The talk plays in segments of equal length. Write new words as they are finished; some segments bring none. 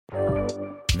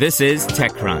This is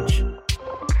TechCrunch.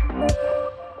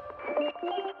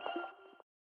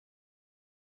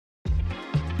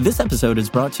 This episode is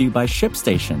brought to you by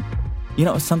ShipStation. You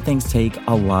know, some things take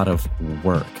a lot of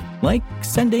work, like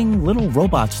sending little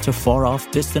robots to far-off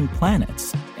distant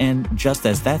planets. And just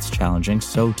as that's challenging,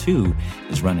 so too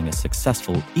is running a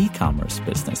successful e-commerce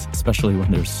business, especially when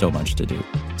there's so much to do.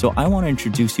 So I want to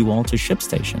introduce you all to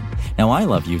ShipStation. Now, I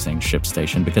love using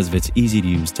ShipStation because of its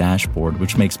easy-to-use dashboard,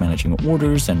 which makes managing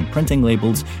orders and printing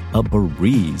labels a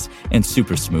breeze and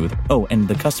super smooth. Oh, and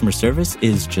the customer service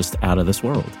is just out of this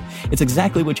world. It's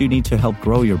exactly what you need to help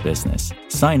grow your business.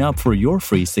 Sign up for your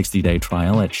free 60-day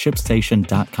trial at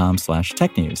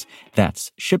shipstation.com/technews.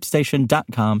 That's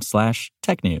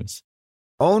shipstation.com/technews.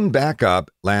 OwnBackup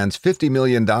lands $50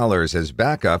 million as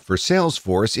backup for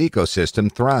Salesforce ecosystem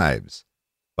thrives.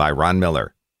 By Ron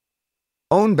Miller.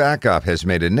 OwnBackup has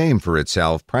made a name for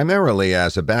itself primarily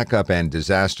as a backup and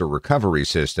disaster recovery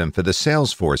system for the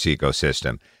Salesforce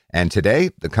ecosystem, and today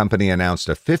the company announced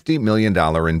a $50 million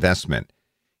investment.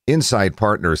 Inside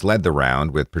Partners led the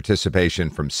round with participation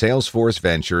from Salesforce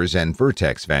Ventures and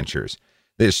Vertex Ventures.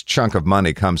 This chunk of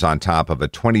money comes on top of a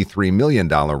 $23 million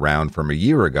round from a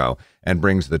year ago and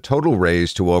brings the total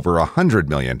raise to over $100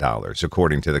 million,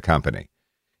 according to the company.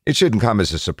 It shouldn't come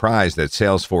as a surprise that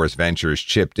Salesforce Ventures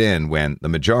chipped in when the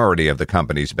majority of the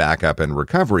company's backup and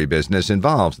recovery business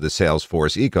involves the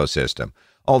Salesforce ecosystem,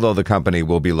 although the company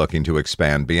will be looking to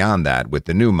expand beyond that with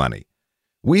the new money.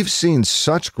 We've seen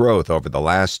such growth over the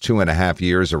last 2.5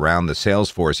 years around the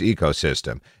Salesforce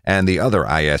ecosystem and the other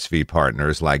ISV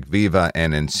partners like Viva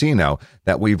and Encino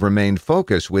that we've remained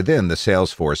focused within the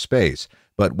Salesforce space.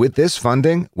 But with this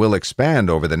funding, we'll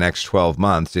expand over the next 12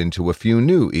 months into a few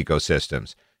new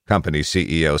ecosystems, company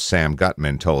CEO Sam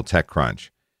Gutman told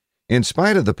TechCrunch. In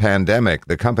spite of the pandemic,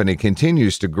 the company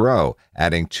continues to grow,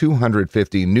 adding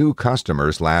 250 new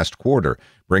customers last quarter,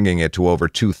 bringing it to over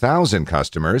 2,000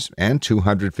 customers and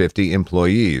 250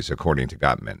 employees, according to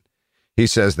Gutman. He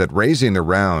says that raising the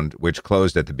round, which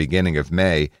closed at the beginning of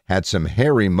May, had some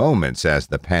hairy moments as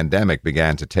the pandemic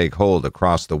began to take hold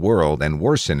across the world and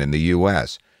worsen in the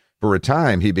U.S. For a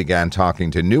time, he began talking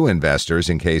to new investors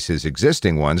in case his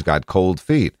existing ones got cold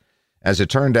feet. As it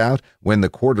turned out, when the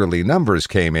quarterly numbers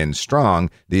came in strong,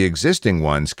 the existing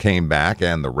ones came back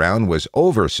and the round was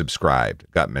oversubscribed,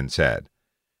 Gutman said.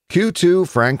 Q2,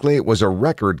 frankly, was a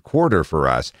record quarter for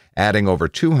us, adding over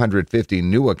 250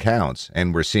 new accounts,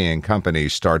 and we're seeing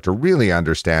companies start to really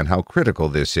understand how critical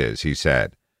this is, he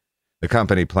said. The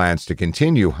company plans to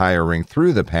continue hiring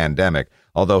through the pandemic,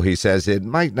 although he says it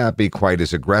might not be quite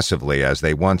as aggressively as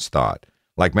they once thought.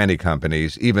 Like many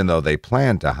companies, even though they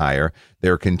plan to hire,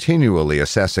 they're continually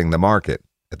assessing the market.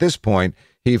 At this point,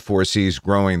 he foresees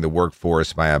growing the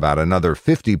workforce by about another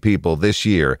 50 people this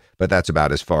year, but that's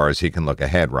about as far as he can look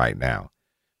ahead right now.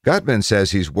 Gutman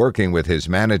says he's working with his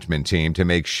management team to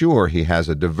make sure he has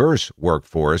a diverse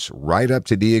workforce right up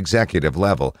to the executive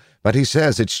level, but he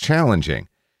says it's challenging.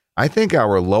 I think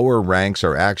our lower ranks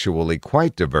are actually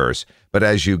quite diverse, but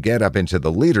as you get up into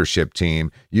the leadership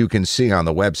team, you can see on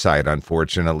the website,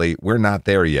 unfortunately, we're not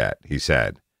there yet, he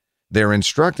said. They're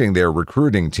instructing their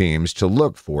recruiting teams to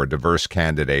look for diverse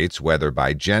candidates, whether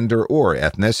by gender or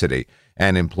ethnicity,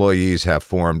 and employees have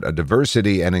formed a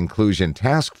diversity and inclusion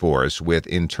task force with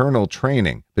internal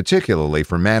training, particularly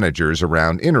for managers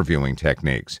around interviewing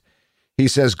techniques. He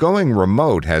says going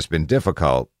remote has been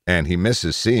difficult, and he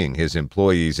misses seeing his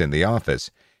employees in the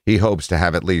office. He hopes to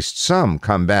have at least some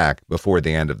come back before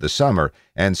the end of the summer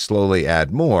and slowly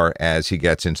add more as he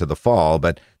gets into the fall,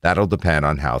 but that'll depend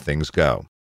on how things go.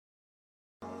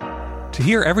 To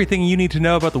hear everything you need to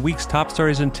know about the week's top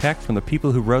stories in tech from the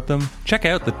people who wrote them, check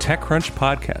out the TechCrunch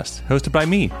podcast, hosted by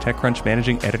me, TechCrunch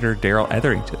managing editor Daryl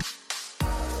Etherington.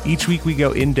 Each week we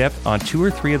go in-depth on 2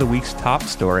 or 3 of the week's top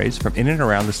stories from in and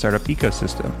around the startup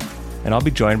ecosystem, and I'll be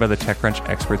joined by the TechCrunch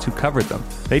experts who covered them.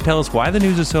 They tell us why the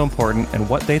news is so important and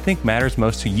what they think matters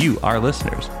most to you, our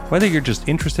listeners, whether you're just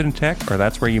interested in tech or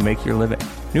that's where you make your living.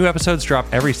 New episodes drop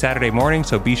every Saturday morning,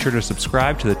 so be sure to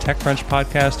subscribe to the TechCrunch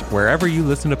podcast wherever you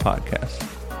listen to podcasts.